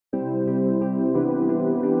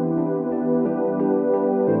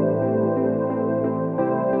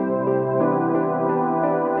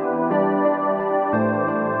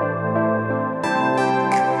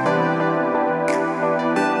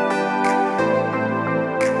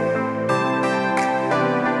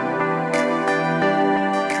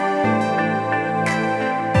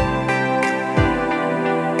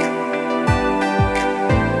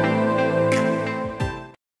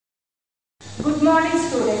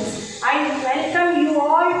welcome you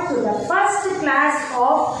all to the first class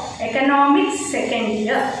of Economics second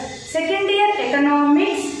year. Second year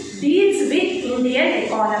Economics deals with Indian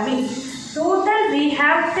economy. Total we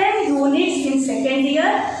have 10 units in second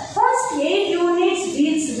year. First 8 units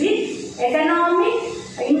deals with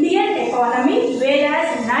Indian economy, whereas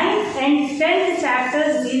 9th and 10th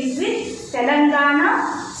chapters deals with Telangana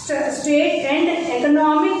state and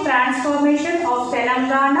economic transformation of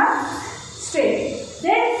Telangana state.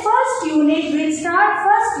 Then first unit will start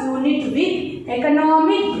with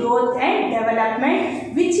economic growth and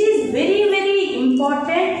development, which is very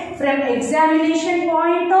important from examination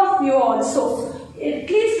point of view also. At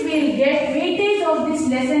least we will get weightage of this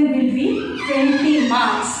lesson will be 20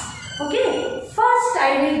 marks. Okay. First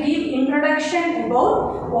I will give introduction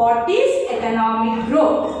about what is economic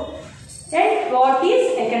growth and what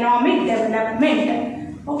is economic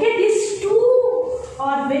development. Okay, these two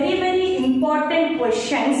are very important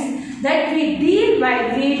questions that we deal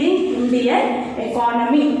while reading Indian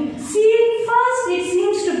economy. See, first it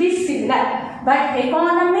seems to be similar, but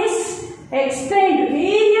economists explained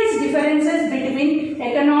various differences between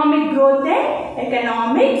economic growth and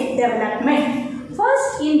economic development.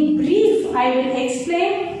 First, in brief, I will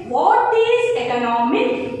explain what is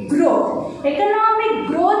economic growth. Economic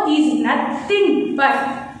growth is nothing but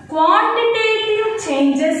quantitative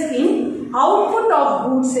changes in output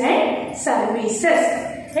of goods and services.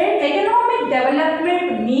 And economic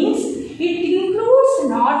development means it includes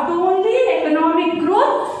not only economic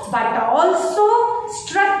growth but also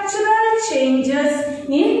structural changes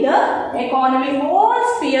in the economy, all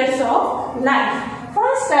spheres of life.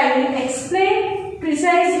 First, I will explain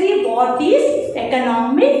precisely what is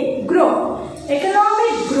economic growth.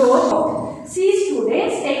 Economic growth, see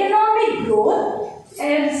students, economic growth,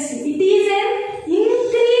 it is an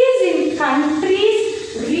increase in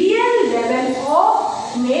country's real level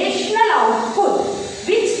of national output,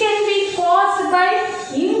 which can be caused by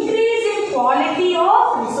increase in quality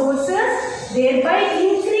of resources, thereby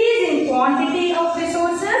increase in quantity of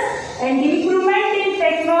resources and improvement in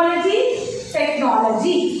technology.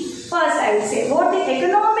 First I will say what is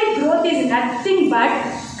economic growth is nothing but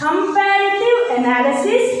comparative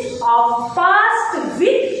analysis of past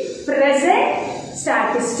with present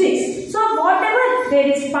statistics. So whatever there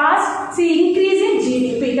is past, see increase in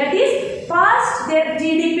GDP, that is past their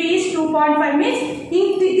GDP is 2.5 means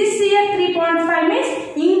this year 3.5 means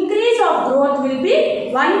increase of growth will be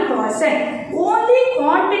 1%. Only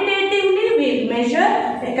quantitatively we measure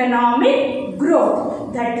economic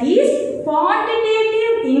growth, that is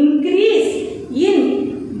quantitative increase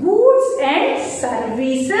in goods and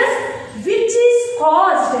services, which is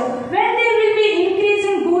caused when there will be increase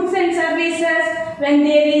in goods and services, when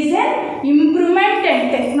there is an improvement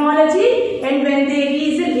in technology and when there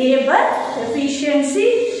is a labor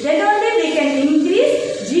efficiency, then only we can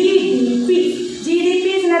increase GDP. GDP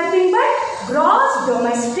is nothing but gross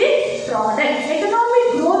domestic product. Economic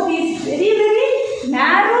growth is very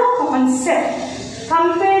narrow concept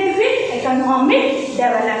compared with economic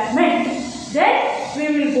development. Then we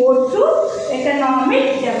will go to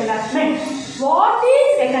economic development. What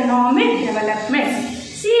is economic development?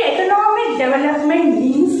 See, economic development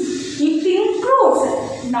means it includes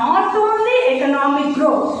not only economic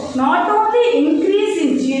growth, not only increase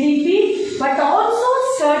in GDP, but also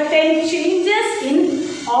certain changes in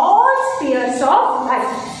all spheres of life.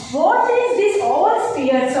 What is this all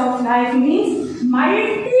spheres of life means?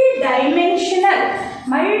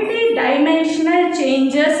 Multi-dimensional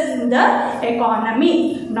changes in the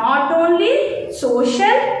economy. Not only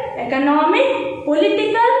social, economic,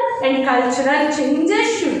 political and cultural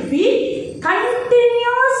changes should be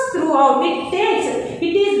continuous throughout. It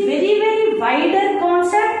is very wider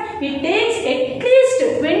concept. It takes at least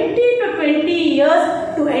 20 to 20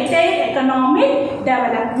 years to attain economic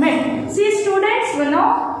development. See students,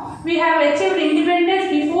 now we have achieved independence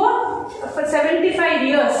before for 75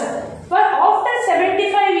 years. But after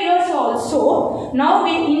 75 years also, now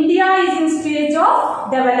India is in stage of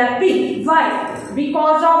developing. Why?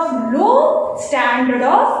 Because of low standard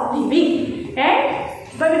of living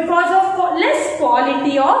but because of less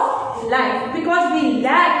quality of life. Because we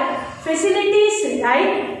lack facilities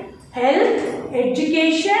like health,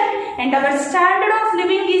 education, and our standard of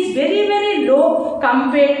living is very low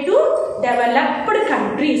compared to developed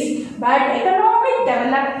countries. But economic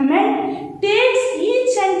development takes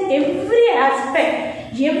each and every aspect.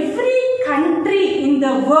 Every country in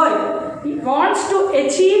the world wants to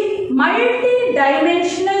achieve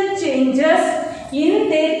multi-dimensional changes in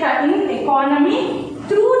their economy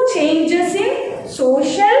through changes in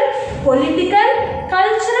social, political,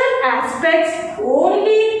 cultural aspects.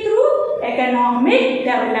 Only through economic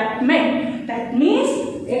development. That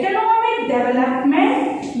means economic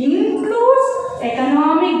development includes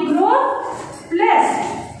economic growth plus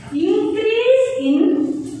increase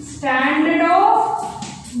in standard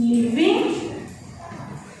of living,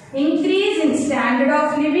 increase in standard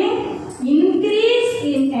of living, increase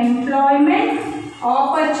in employment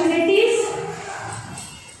opportunities,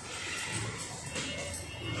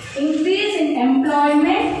 increase in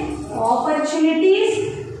employment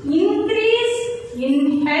opportunities, increase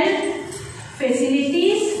in health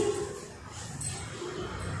facilities.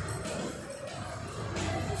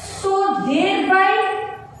 So thereby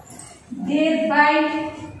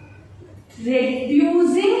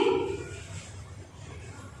reducing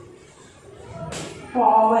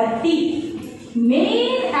poverty.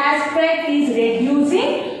 Main aspect is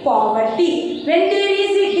reducing poverty. When there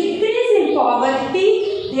is a decrease in poverty,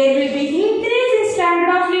 there will be increase in standard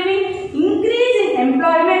of living, increase in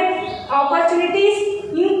employment opportunities,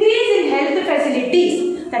 increase in health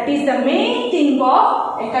facilities. That is the main thing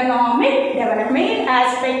of economic development, main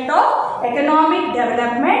aspect of economic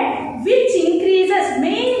development, which increases.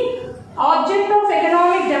 Main object of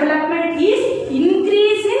economic development is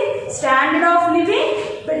increase in standard of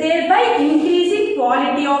living, but thereby increasing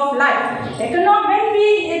quality of life. When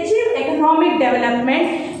we achieve economic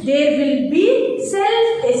development, there will be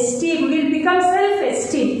self-esteem, will become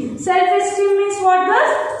self-esteem. Self-esteem means what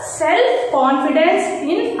does? Self-confidence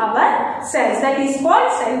in ourselves. That is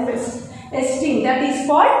called self-esteem. That is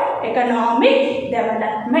called economic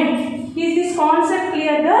development. Is this concept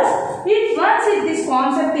clear, thus? Once this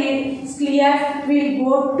concept is clear, we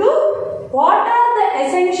will go to what are the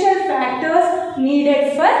essential factors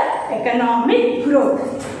needed for economic growth.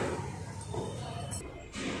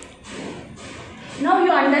 Now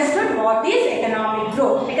you understood what is economic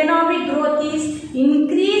growth. Economic growth is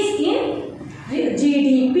increase in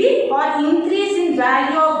GDP or increase in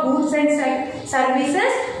value of goods and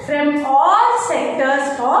services from all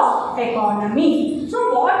sectors of economy. So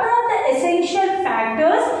what are the essential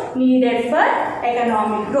factors needed for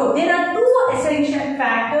economic growth? There are two essential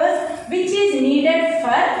factors which is needed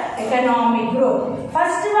for economic growth.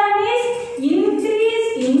 First one is increase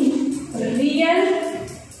in real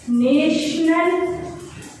national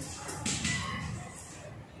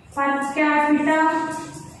per capita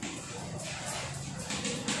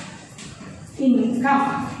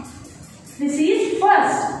income. This is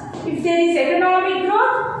first. If there is economic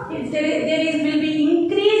growth, if there will be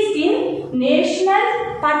increase in national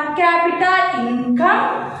per capita income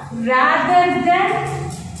rather than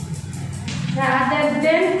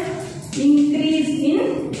increase in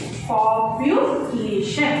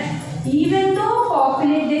population. Even though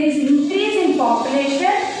there is increase in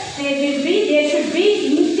population, there should be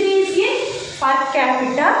increase in per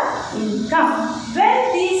capita income. When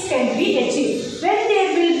these can be achieved? When there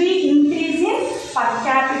will be increase in per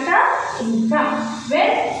capita income. When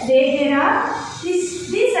there are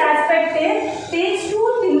this aspect takes two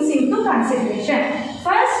things into consideration.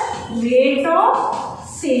 First, rate of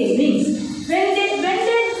savings. When there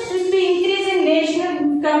will be increase in national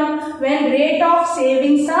income, when rate of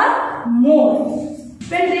savings are more.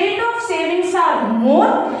 When rate of savings are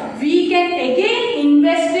more, we can again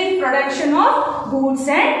invest in production of goods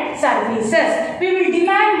and services. We will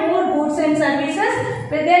demand more goods and services,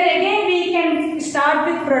 but then again we can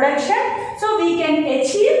start with production, so we can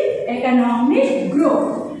achieve economic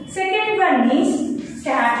growth. Second one is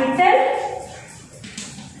capital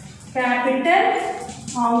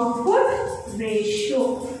output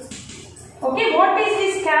ratio. Okay, what is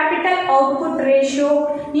this capital output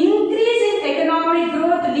ratio? Increase in economic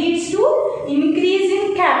growth leads to increase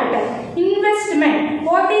in capital. Investment.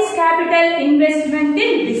 What is capital investment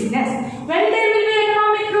in business? When there will be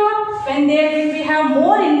economic growth? When there will be have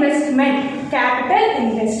more investment. Capital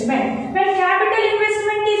investment. When capital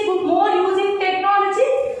investment is more using technology,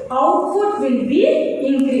 output will be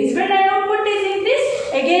increased. When output is increased,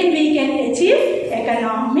 again we can achieve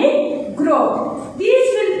economic growth.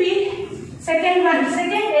 These will be second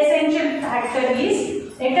essential factor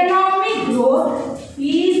is economic growth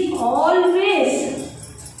is always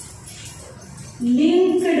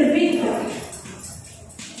linked with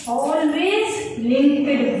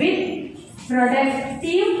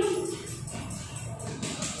productive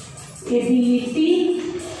ability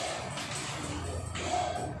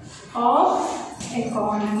of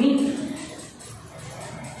economy.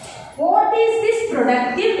 What is this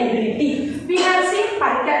productive ability? We have seen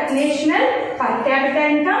national per capita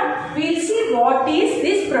income. We will see what is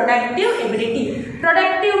this productive ability.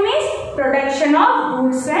 Productive means production of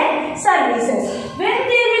goods and services. When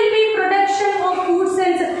there will be production of goods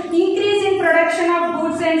and increase in production of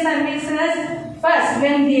goods and services? First,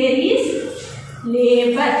 when there is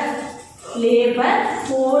labor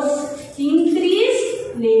force, increase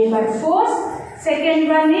labor force. Second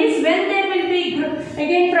one is when there will be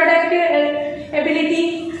again productive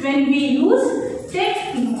ability, when we use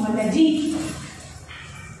technology.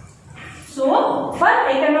 So, for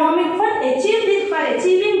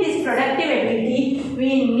achieving this productive ability, we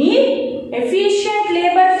need efficient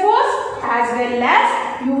labor force as well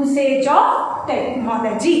as usage of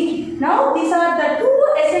technology. Now, these are the two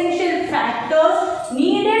essential factors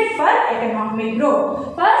needed for economic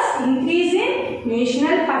growth. First, increase in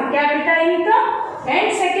national per capita income,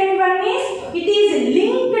 and second one is it is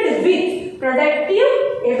linked with productive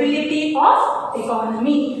ability of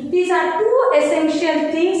economy. These are two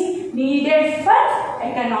essential things needed for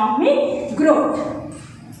economic growth.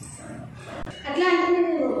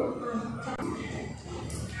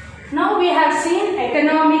 Now we have seen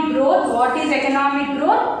economic growth, what is economic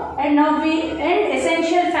growth, and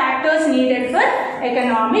essential factors needed for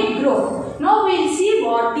economic growth. Now we will see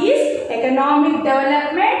what is economic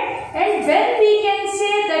development and when we can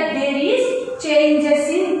say that there is changes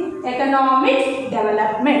in economic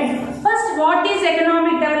development. First, what is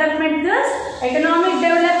economic development? Thus, economic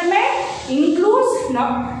development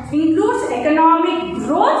includes economic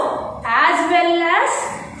growth as well as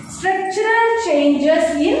structural changes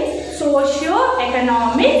in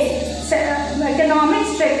socio-economic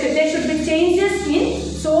structure. There should be changes in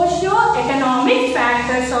socio-economic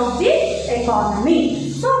factors of the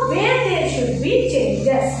economy. So, where there should be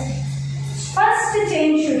changes? First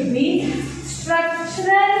change should be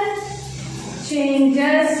structural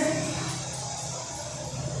changes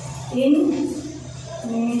in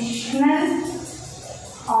national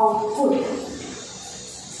output.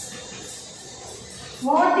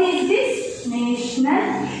 What is this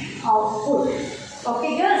national output?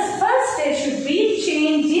 Okay girls, first there should be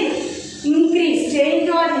change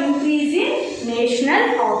or increase in national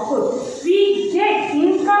output. We get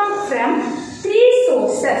income from three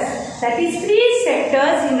sources. That is three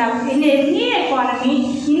sectors in any economy.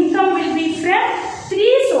 Income will be from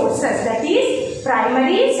three sources. That is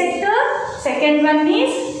primary sector, second one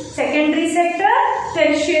is secondary sector,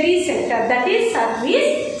 tertiary sector. That is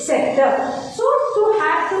service sector. So to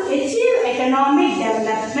achieve economic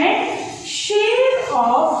development, share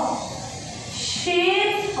of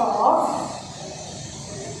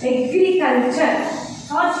agriculture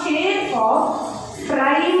or share of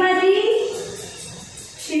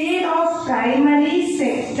primary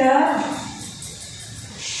sector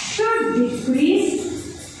should decrease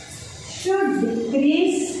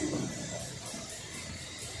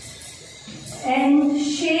and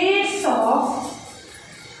shares of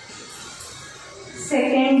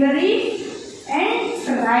secondary and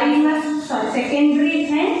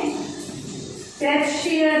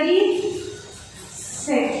tertiary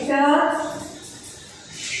sector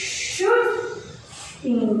should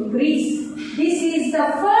increase. This is the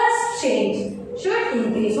first change. Should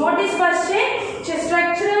increase. What is first change?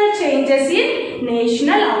 Structural changes in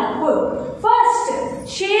national output. First,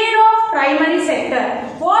 share of primary sector.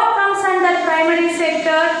 What comes under primary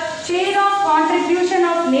sector? Share of contribution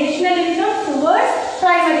of national income towards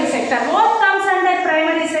primary sector. What comes under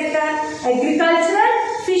primary sector? Agricultural,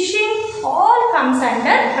 fishing, all comes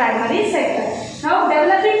under primary sector. Now,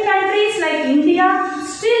 developing countries like India,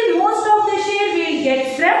 still most of the share we will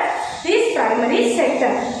get from this primary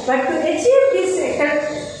sector. But to achieve this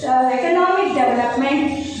economic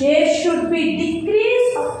development, there should be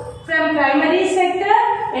decrease from primary sector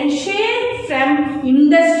and share from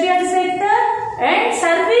industrial sector and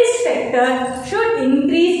service sector should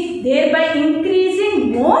increase, thereby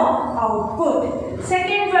increasing more output.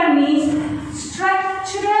 Second one is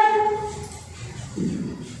structural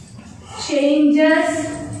changes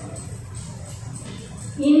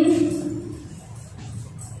in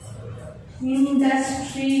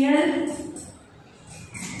industrial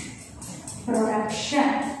production.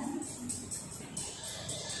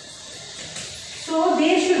 So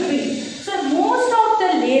there should be. So most of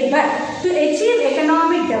the labor to achieve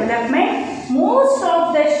economic development, most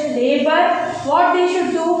of the labor, what they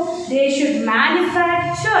should do? They should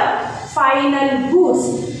manufacture final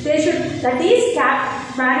goods. They should, that is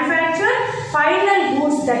manufacture final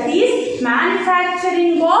goods, that is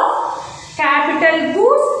manufacturing of capital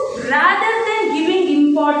goods rather than giving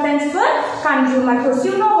importance for consumer goods.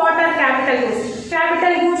 You know what are capital goods?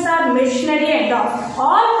 Capital goods are machinery and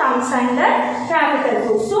all comes under capital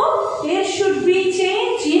goods. So there should be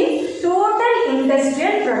change in total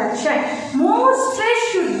industrial production. More stress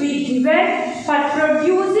should be given for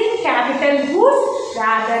producing capital goods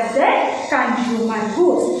rather than consumer consumer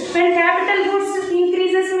goods. When capital goods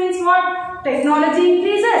increases means what? Technology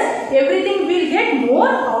increases. Everything will get more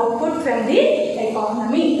output from the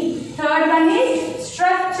economy. Third one is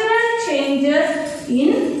structural changes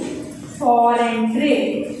in foreign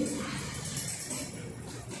trade.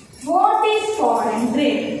 What is foreign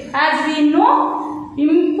trade? As we know,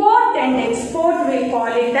 import and export, we call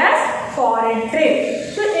it as foreign trade.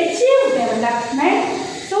 To achieve development,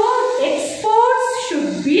 so exports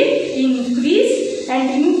should be increased and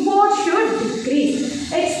imports should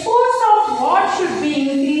decrease. Exports of what should be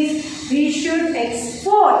increased? We should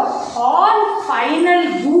export all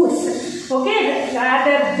final goods, okay,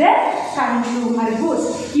 rather than consumer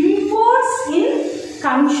goods. Imports in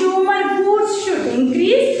consumer goods should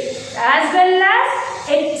increase, as well as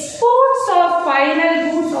exports of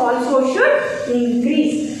final goods also should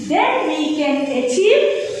increase. Then we can achieve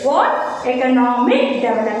what? Economic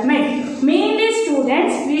development. Mainly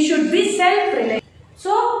students, we should be self-reliant.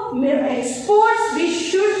 So exports we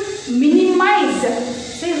should minimize.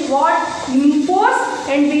 See what? Imports,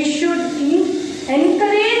 and we should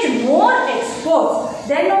encourage more exports.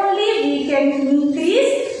 Then only we can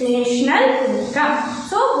increase national income.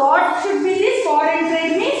 So what should be this foreign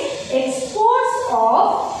trade means? Exports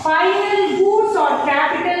of final goods or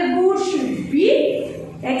capital goods should be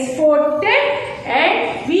exported,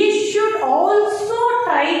 and we should also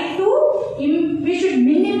try to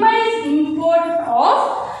minimize import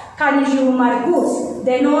of consumer goods.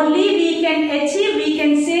 Then only we can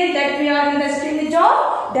say that we are in the stage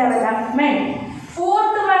of development.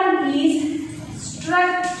 Fourth one is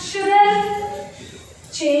structural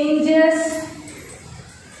changes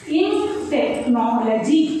in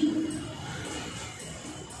technology.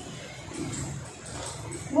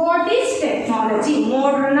 What is technology?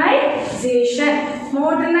 Modernization.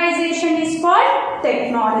 Modernization is called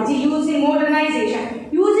technology. Using modernization,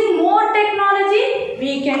 using more technology,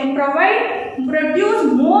 we can produce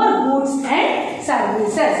more goods and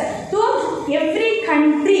services. So every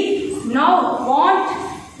country now what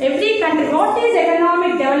is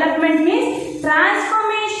economic development means?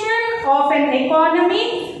 Transformation of an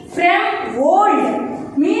economy from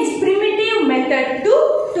old means primitive method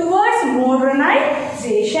towards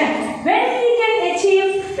modernization. When we can achieve?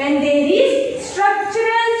 When there is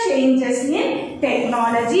structural changes in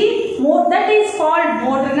technology, that is called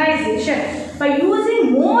modernization. By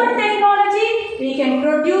using more technology, we can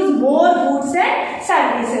produce more goods and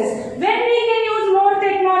services. When we can use more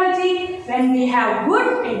technology? When we have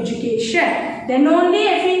good education. Then only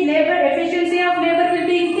efficiency of labor will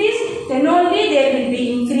be increased. Then only there will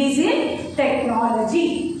be increase in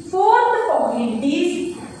technology. Fourth point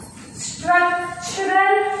is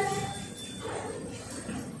structural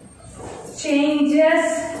changes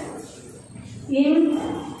in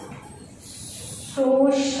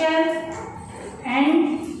social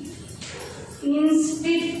and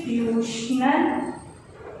institutional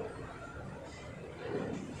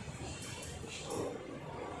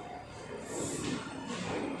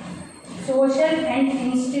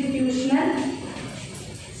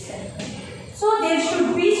So there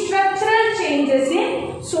should be structural changes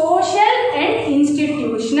in social and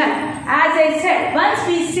institutional. As I said, once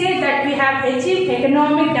we say that we have achieved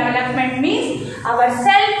economic development means our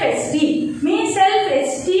self-esteem. Means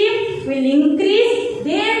self-esteem will increase,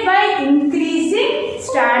 thereby increasing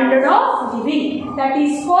standard of living. That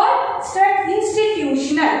is called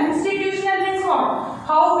institutional. Institutional means what?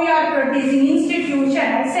 How we are producing institution.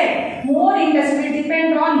 I said more industry,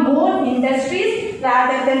 depend on more industries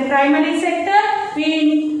rather than primary sector.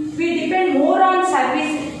 We depend more on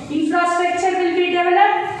service. Infrastructure will be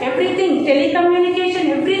developed. Everything, telecommunication,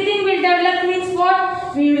 everything will develop means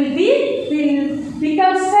what? We will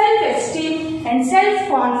become self-esteem and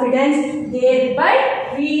self-confidence. Thereby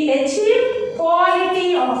we achieve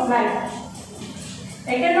quality of life.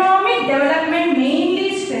 Economic development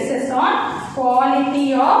mainly stresses on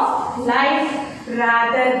quality of life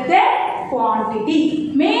rather than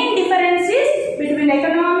quantity. Main differences between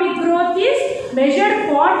economic growth is measured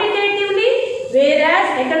quantitatively,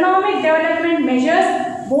 whereas economic development measures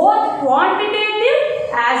both quantitative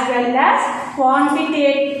as well as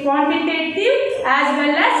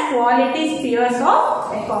quality spheres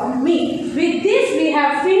of economy. With this we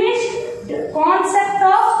have finished the concept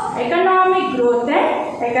of economic growth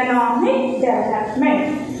and economic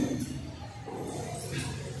development.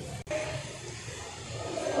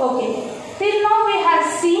 Okay, till now we have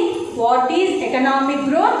seen what is economic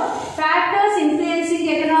growth, factors influencing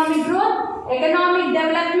economic growth, economic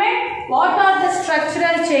development, what are the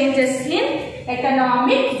structural changes in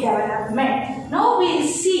economic development. Now we will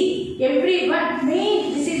see everyone,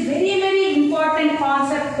 this is very important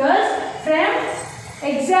concept, girls. from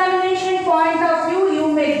examination point of view, you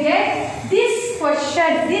may get this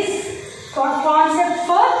question, this concept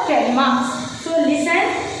for 10 marks. So listen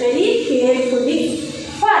very carefully.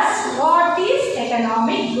 First, what is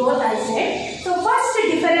economic growth? I said. So first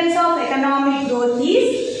difference of economic growth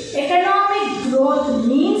is, economic growth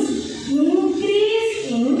means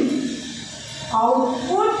increase in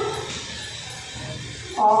output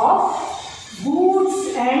of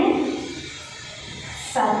goods and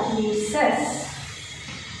services.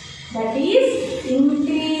 That is,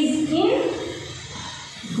 increase in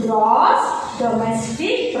gross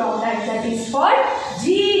domestic product. That is called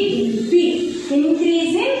GDP.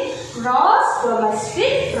 Increase in gross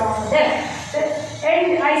domestic product.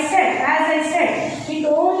 And as I said, it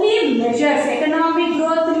only measures, economic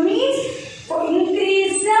growth means for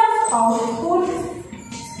increase of output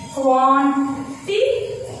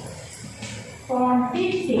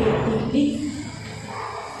quantitatively.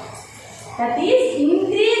 That is,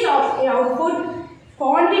 increase of output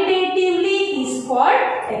quantitatively is called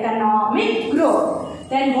economic growth.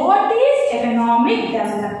 Then what is economic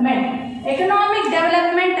development? Economic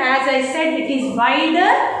development, as I said, it is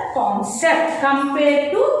wider concept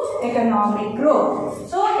compared to economic growth.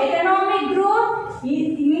 So economic growth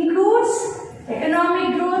includes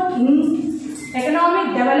economic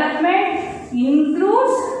development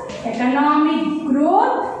includes economic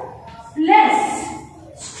growth plus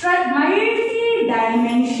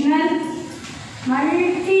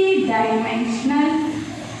multi-dimensional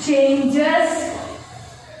changes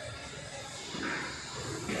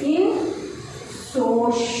in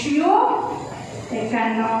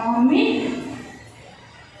socio-economic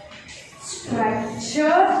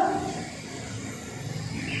structure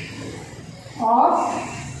of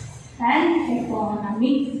an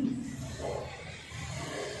economy.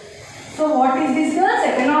 So what is this, girls?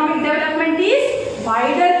 Economic development is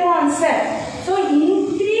wider concept. So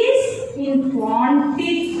increase in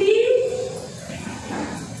quantity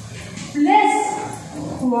plus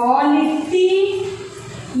quality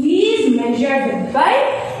is measured by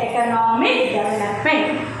economic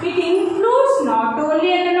development. It includes not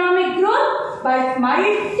only economic growth but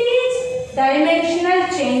multi-dimensional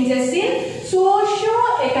changes in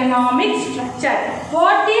socio-economic structure.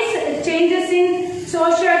 What is changes in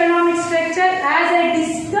socio-economic structure? As I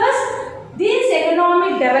discussed, this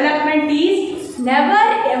economic development is never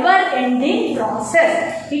ever ending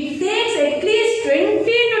process. It takes at least 20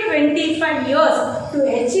 to 25 years to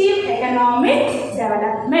achieve economic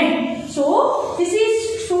development. So this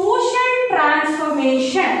is social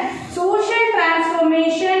transformation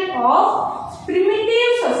of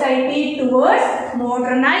primitive society towards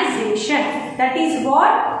modernization. That is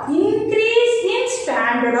what? Increase in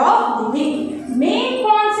standard of living. Main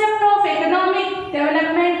concept of economic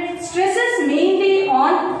development stresses mainly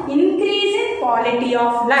on increase in quality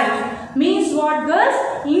of life. Means what, girls?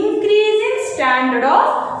 Increase in standard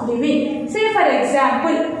of living. Say for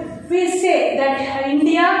example, we say that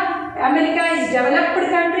America is developed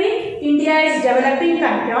country, India is developing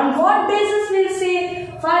country. On what basis we will say?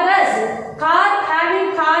 For us,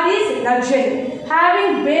 having car is luxury,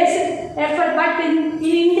 having basic effort, but in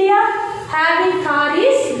India, having car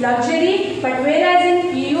is luxury, but whereas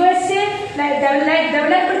in USA, like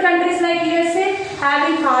developed countries like USA,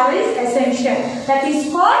 having car is essential. That is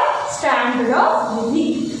called standard of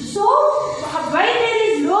living. So, why there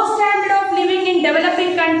is low standard of living in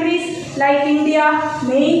developing countries like India?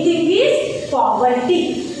 Main thing is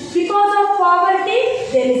poverty. Because of poverty,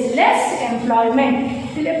 there is less employment.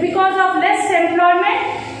 Because of less employment,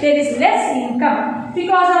 there is less income.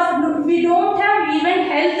 Because of we don't have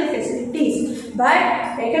even health facilities.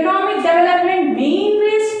 But economic development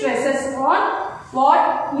mainly stresses on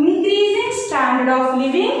what? Increasing standard of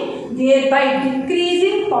living, thereby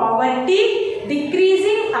decreasing poverty,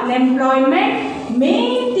 decreasing unemployment.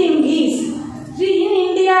 Main thing is, in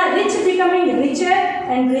India, rich becoming richer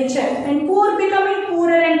and richer and poor becoming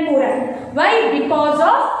poorer and poorer. Why? Because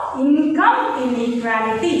of income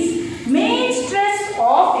inequalities. Main stress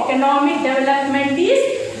of economic development is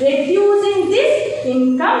reducing this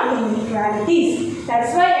income inequalities.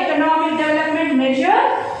 That's why economic development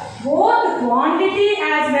measures both quantity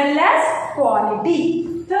as well as quality.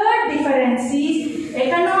 Third difference is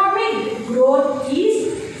economic growth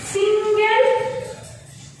is single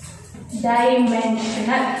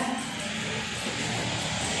dimensional,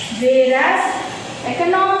 whereas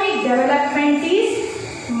economic development is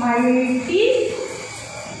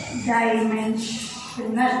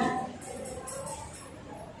multi-dimensional.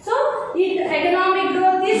 So, economic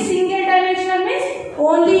growth is single dimensional means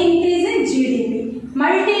only increase in GDP.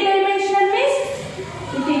 Multi-dimensional means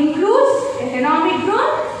it includes economic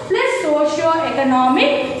growth plus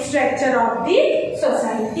economic structure of the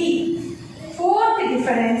society. Fourth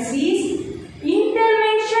difference is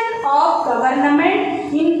intervention of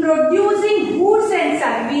government in producing goods and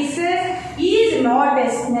services is not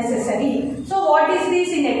as necessary. So what is this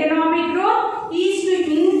in economic growth? Is to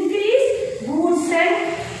increase goods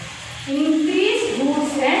and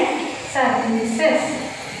services.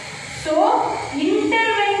 So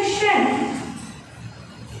intervention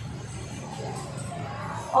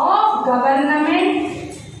of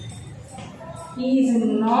government is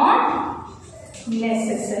not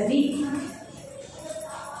necessary.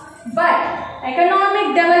 But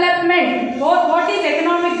economic development, what is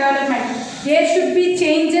economic development? There should be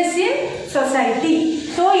changes in society.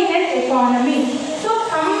 So in an economy. So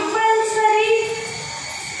compulsory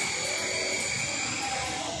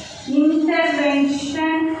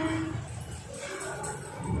intervention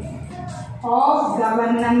of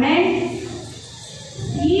government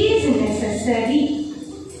is necessary.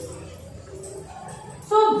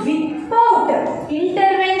 So without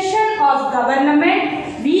intervention of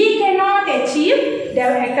government, we cannot achieve the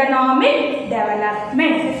economic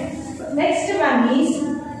development. Next one is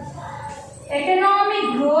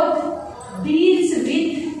economic growth deals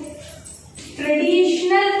with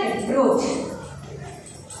traditional approach.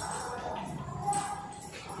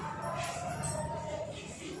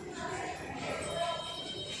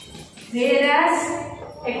 Whereas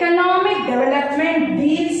economic development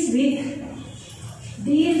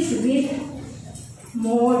deals with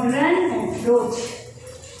modern approach.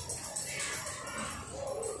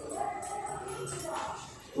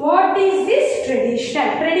 What is this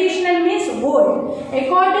traditional? Traditional means old.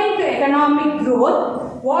 According to economic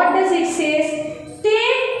growth, what does it say?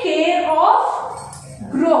 Take care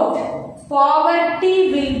of growth.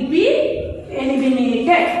 Poverty will be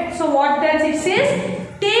eliminated. So what does it say?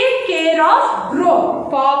 Take care of growth.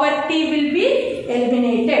 Poverty will be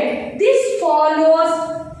eliminated. This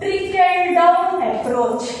follows trickle down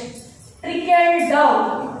approach. Trickle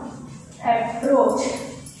down approach.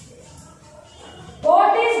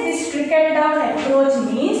 What is this trickle down approach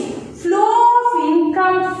means? Flow of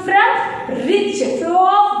income from rich, flow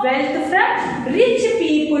of wealth from rich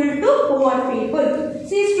people to poor people.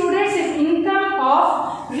 See students, if income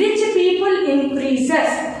of rich people increases,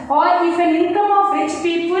 or if an income of rich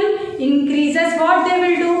people increases, what they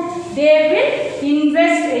will do? They will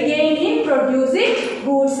invest again in producing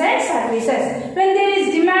goods and services. When there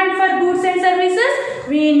is demand for goods and services,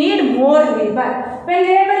 we need more labor. When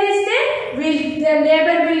labor is there, the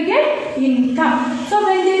labor will get income. So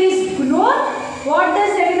when there is growth, what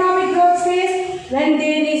does economic growth say? When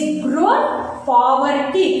there is growth,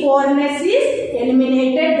 poverty, poorness is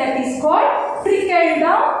eliminated. That is called trickle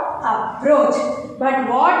down approach. But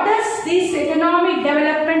what does this economic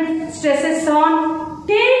development stresses on?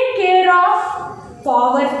 Take care of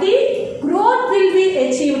poverty. Growth will be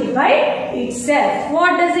achieved by itself.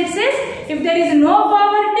 What does it say? If there is no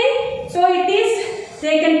poverty, so it is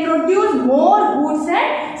they can produce more goods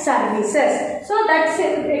and services. So that's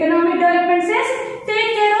it. Economic development says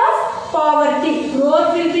take care of poverty.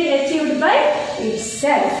 Growth will be achieved by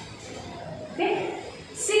itself. Okay.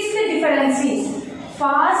 Sixth difference is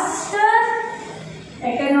faster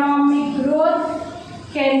economic growth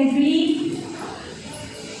can be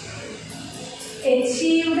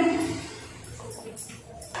achieved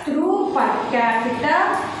through per capita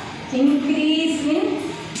increase in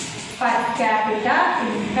per capita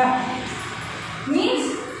income.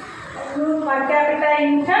 Means through per capita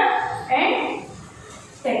income and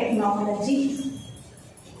technology.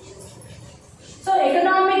 So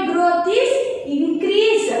economic growth is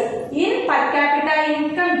increase in per capita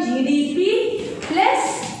income GDP plus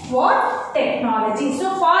what? Technology.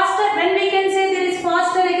 So faster, when we can say there is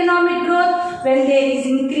faster economic growth? When there is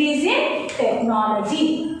increase in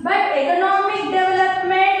technology. But economic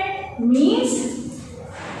development means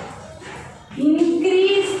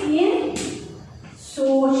increase in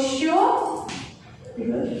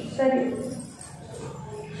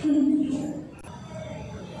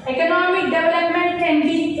Economic development can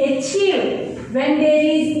be achieved when there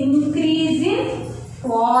is increase in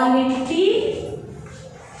quality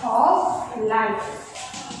of life.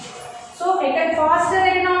 So faster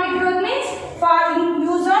economic growth means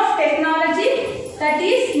use of technology, that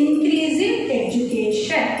is increase in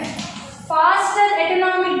education. Faster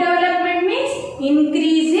economic development means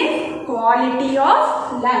increase in quality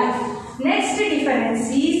of life. Next difference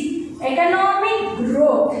is economic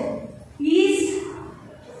growth.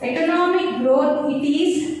 It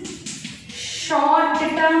is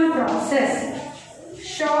short-term process.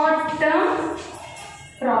 Short-term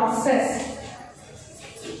process.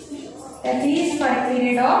 That is for a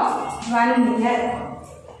period of 1 year.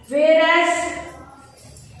 Whereas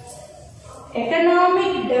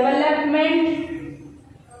economic development,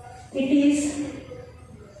 it is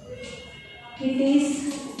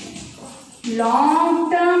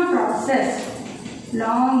long-term process.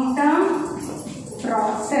 Long-term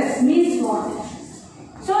process means what?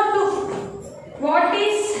 So what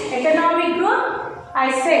is economic growth? I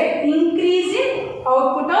said increase in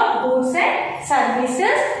output of goods and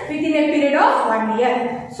services within a period of 1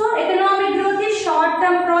 year. So economic growth is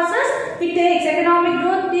short-term process. Economic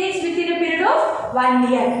growth takes within a period of 1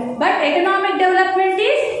 year. But economic development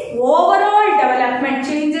is overall development,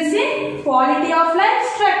 changes in quality of life,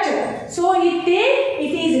 structure. So it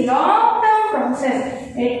is long-term process.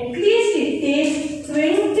 At least it takes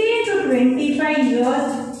 20 to 25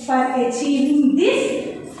 years for achieving this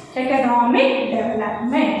economic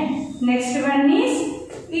development. Next one is,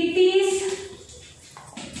 it is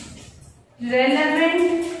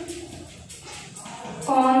relevant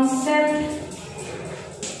concept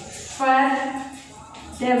for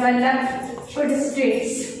developed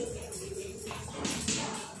states.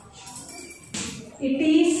 It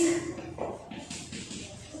is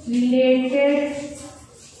related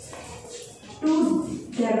to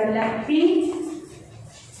developing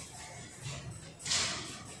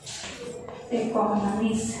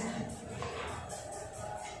economies.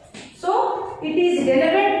 So it is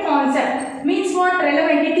relevant concept. Means what?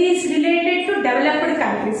 Relevant. It is related to developed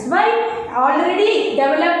countries. Why? Already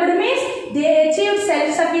developed means they achieved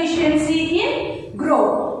self-sufficiency in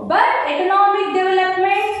growth. But economic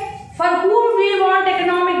development, for whom we want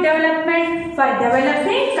economic development? For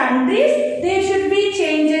developing countries, there should be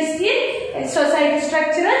changes in society,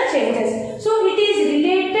 structural changes. So it is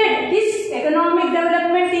related, this economic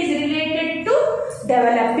development is related to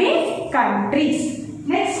developing countries.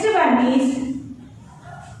 Next one is,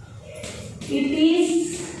 it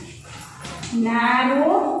is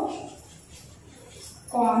narrow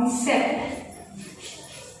concept.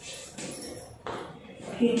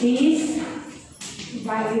 It is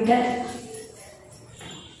wider.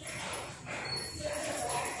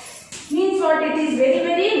 Means what? It is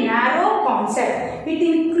very narrow concept. It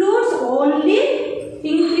includes only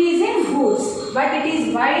increase in goods, but it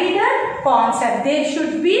is wider concept. There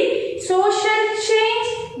should be social change,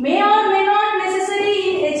 may or may not necessary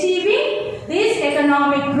in achieving this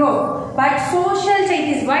economic growth. But social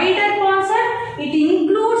change is wider concept. It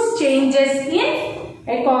includes changes in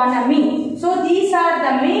economy. So these are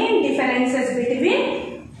the main differences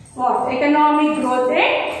between what? Economic growth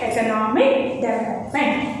and economic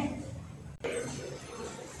development.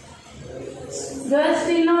 Girls,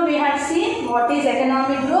 till now we have seen what is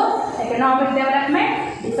economic growth, economic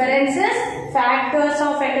development, differences, factors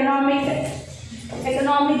of economic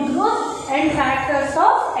growth and factors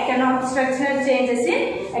of economic structural changes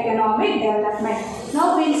in economic development.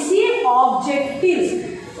 Now we will see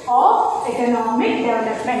objectives of economic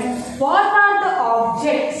development. What are the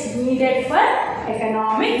objects needed for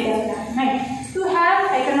economic development? To have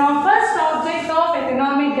first object of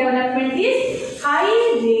economic development is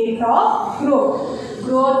high rate of growth.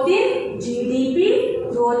 Growth in GDP,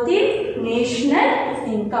 growth in national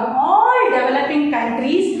income. All developing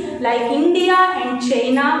countries like India and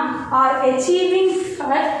China are achieving a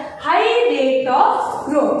high rate of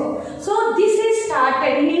growth. So this is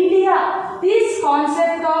started in India. This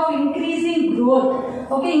concept of increasing growth,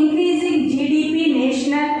 increasing GDP,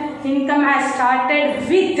 national income has started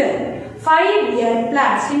with 5-year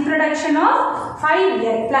plans, introduction of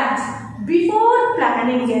 5-year plans. Before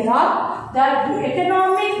planning era, the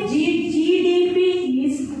economic GDP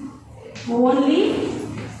is only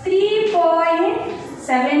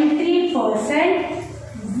 3.73%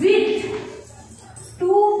 with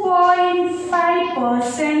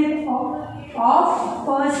 2.5% of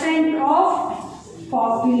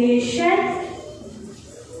population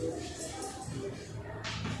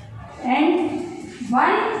and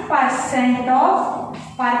 1% of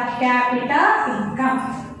per capita income.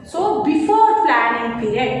 So before planning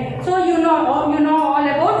period. So you know all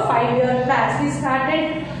about 5-year plans. We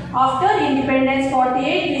started after independence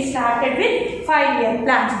 48. We started with 5-year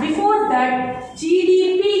plans. Before that,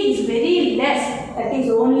 GDP is very less. That is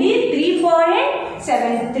only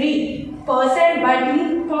 3.73%. But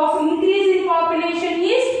increase in population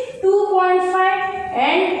is 2.5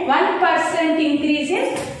 and 1% increase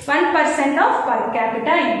in 1% of per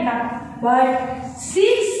capita income. But 6,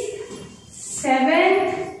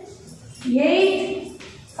 7, 8,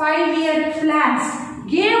 5-year plans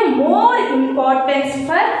gave more importance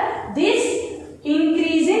for this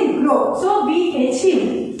increase in growth. So we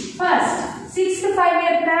achieved first 6th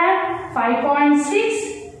 5-year plan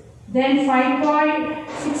 5.6, then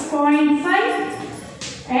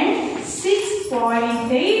 6.5 and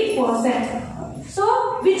 6.8%. So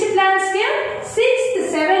which plans gave?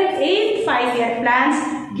 6th, 7th, 8th 5-year plans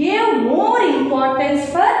gave more importance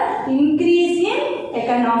for increase in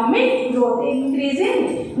economic growth, increase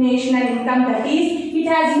in national income. That is, it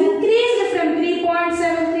has increased from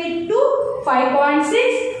 3.73 to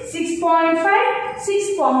 5.6, 6.5,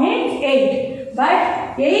 6.8.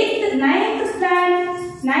 But 8th, 9th plan,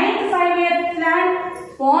 9th 5-year plan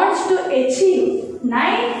wants to achieve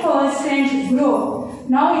 9% growth.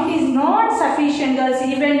 Now it is not sufficient, girls.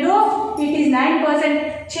 Even though it is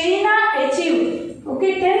 9%, China achieved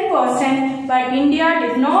 10%, but India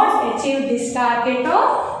did not achieve this target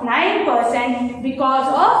of 9% because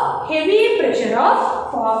of heavy pressure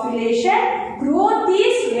of population. Growth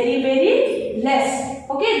is very, very less.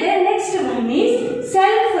 Okay, then next one is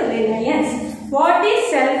self-reliance. What is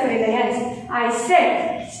self-reliance? I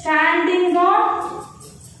said standing on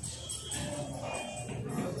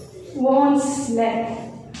one's leg.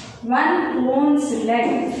 One one's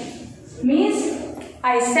leg means,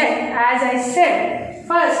 as I said,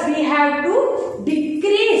 first we have to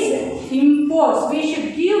decrease imports. We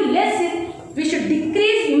should give less, we should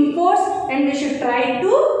decrease imports and we should try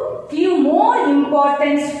to give more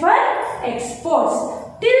importance for exports.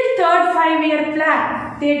 Till 3rd 5-year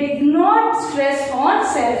plan, they did not stress on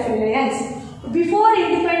self-reliance. Before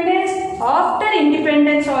independence, after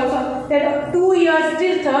independence also, there are 2 years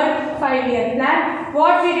till 3rd 5-year plan.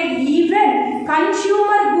 What we did, even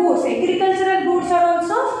consumer goods, agricultural goods are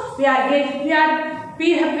also we have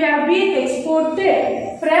been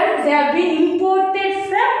exported from, they have been imported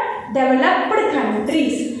from developed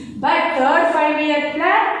countries. But 3rd 5-year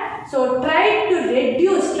plan, so try to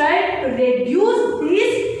reduce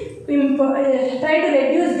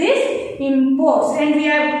these imports, and we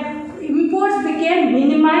have imports became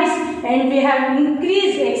minimized and we have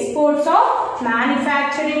increased exports of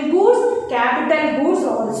manufacturing goods, capital goods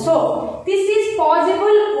also. This is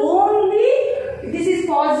possible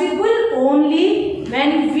only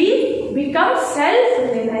when we become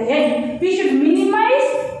self-reliant. We should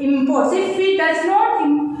minimize imports. If we does not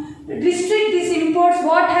restrict these imports,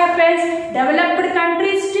 what happens? Developed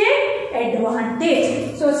countries take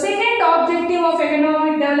advantage. So second objective of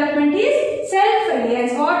economic development is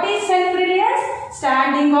self-reliance. What is self-reliance?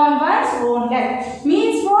 Standing on one's own leg.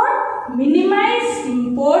 Means what? Minimize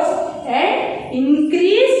imports and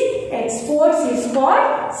increase exports is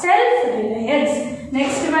called self-reliance.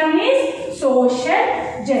 Next one is social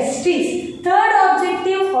justice. Third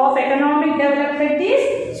objective of economic development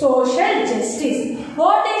is social justice.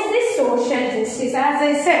 What is this social justice? As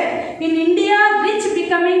I said, in India, rich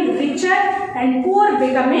becoming richer and poor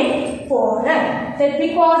becoming poorer. That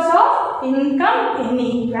because of income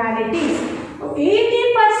inequalities.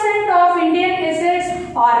 80% of Indian assets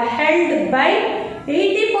are held by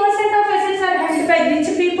rich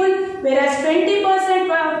people, whereas 20%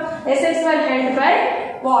 of assets were held by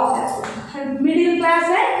middle class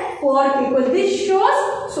and poor people. This shows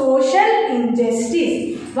social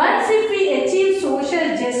injustice. Once if we achieve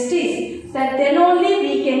social justice, then only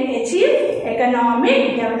we can achieve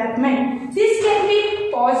economic development. This can be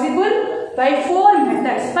possible by 4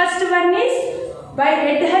 methods. First one is by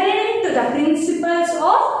adhering to the principles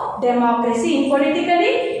of democracy.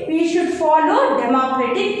 Politically, we should follow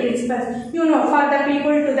democratic principles. For the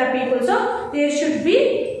people to the people. So, there should be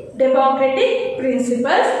democratic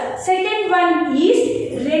principles. Second one is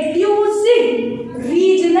reducing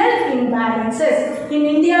regional imbalances. In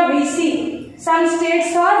India, we see some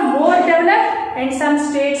states are more developed and some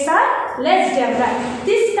states are less developed.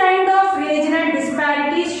 This kind of regional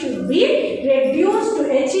disparities should be reduced to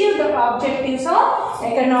achieve the objectives of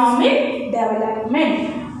economic development.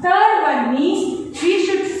 Third one is we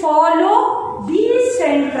should follow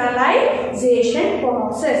decentralization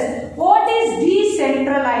process. What is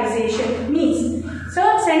decentralization means? So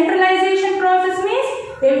centralization process means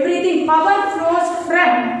everything, power flows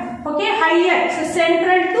from higher, so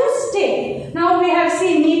central to state. Now we have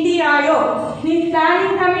seen Niti Aayog.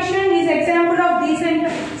 Planning Commission is example of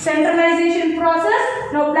decentralization process.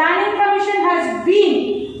 Now Planning Commission has been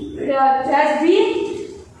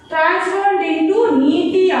transformed into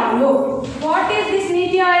Niti Aayog. What is this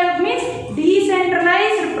Niti Aayog means?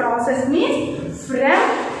 Decentralized process means from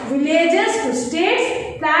villages to states.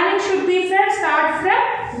 Planning should be start from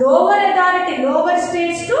lower authority, lower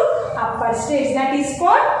states to upper states. That is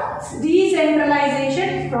called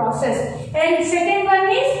decentralization process. And second one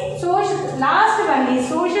is social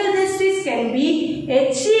justice can be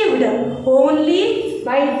achieved only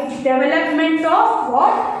by development of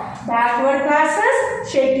backward classes,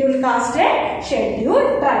 scheduled caste and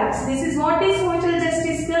scheduled tribes. This is what is social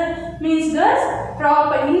justice means, girls.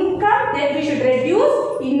 Proper income, then we should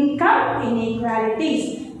reduce income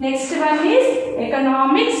inequalities. Next one is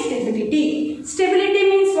economic stability. Stability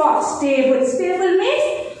means what? Stable. Stable means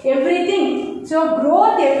everything. So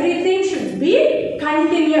growth, everything should be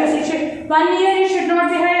continuous. It should, 1 year it should not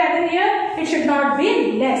be high, other year it should not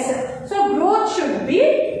be less. So growth should be,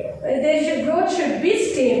 growth should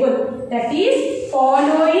be stable. That is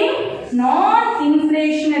following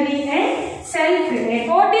non-inflationary and self-reliant.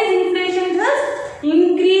 What is inflation, girls?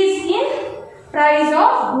 Increase in price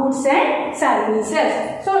of goods and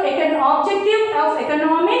services. So, an objective of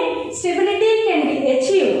economic stability can be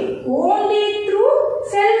achieved only through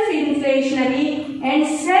self-inflationary and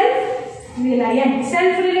self-reliant.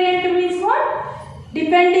 Self-reliant means what?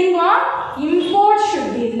 Depending on import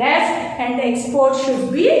should be less and export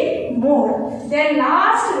should be more. Then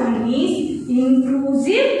last one is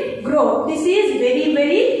inclusive growth. This is very,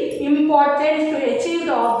 very important to achieve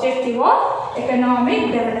the objective of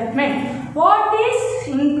economic development. What is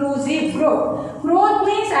inclusive growth? Growth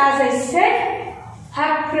means, as I said,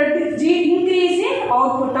 increase in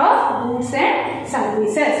output of goods and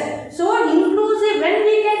services. So, inclusive, when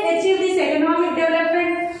we can achieve this economic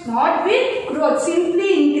development, not with growth,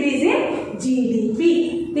 simply increase in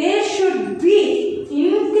GDP. There should be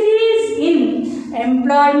increase in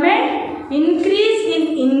employment, increase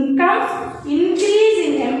in income, increase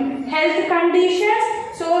in health conditions.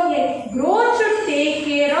 So, growth should take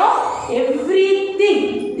care of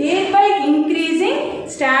everything, thereby increasing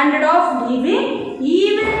standard of living,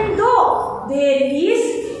 even though there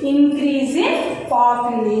is increase in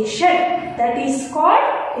population. That is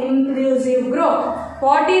called inclusive growth.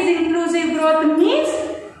 What is inclusive growth means?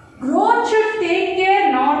 Growth should take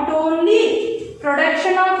care not only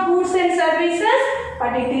production of goods and services,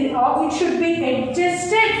 but it should be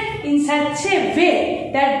adjusted in such a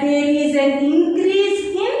way that there is an increase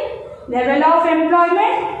in level of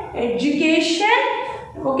employment, education,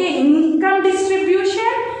 income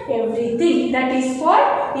distribution, everything. That is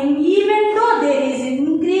what, even though there is an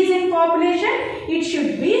increase in population, it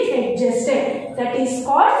should be adjusted. That is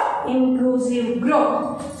called inclusive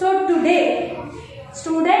growth. So today,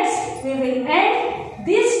 students, we will end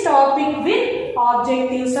this topic with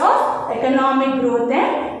objectives of economic growth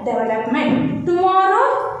and development.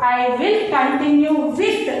 Tomorrow, I will continue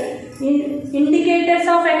with indicators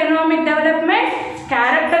of economic development,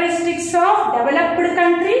 characteristics of developed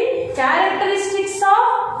country, characteristics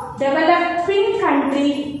of developing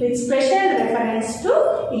country with special reference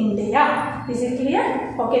to India. Is it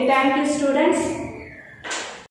clear? Okay, thank you, students.